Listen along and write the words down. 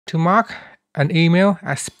to mark an email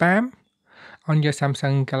as spam on your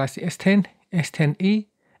Samsung Galaxy S10, S10e,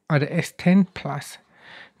 or the S10 Plus.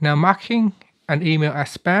 Now, marking an email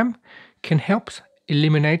as spam can help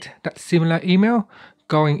eliminate that similar email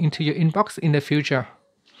going into your inbox in the future.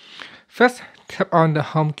 First, tap on the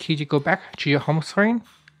home key to go back to your home screen.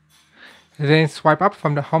 Then swipe up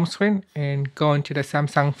from the home screen and go into the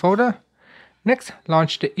Samsung folder. Next,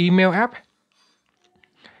 launch the email app.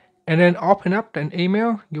 And then open up an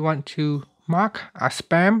email you want to mark as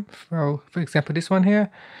spam. For example, this one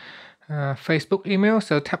here, Facebook email.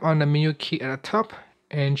 So tap on the menu key at the top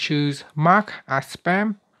and choose mark as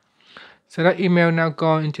spam. So that email now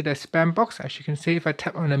go into the spam box. As you can see, if I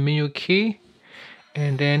tap on the menu key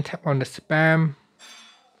and then tap on the spam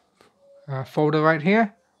folder right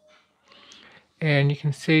here, and you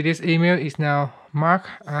can see this email is now marked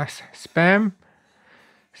as spam.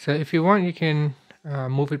 So if you want, you can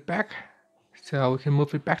move it back. So we can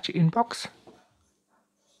move it back to inbox.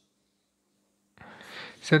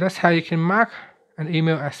 So that's how you can mark an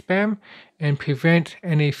email as spam and prevent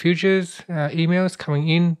any future emails coming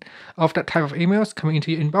in of that type of emails coming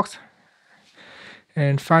into your inbox.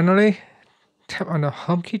 And finally, tap on the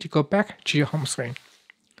home key to go back to your home screen.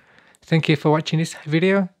 Thank you for watching this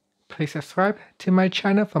video. Please subscribe to my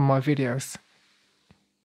channel for more videos.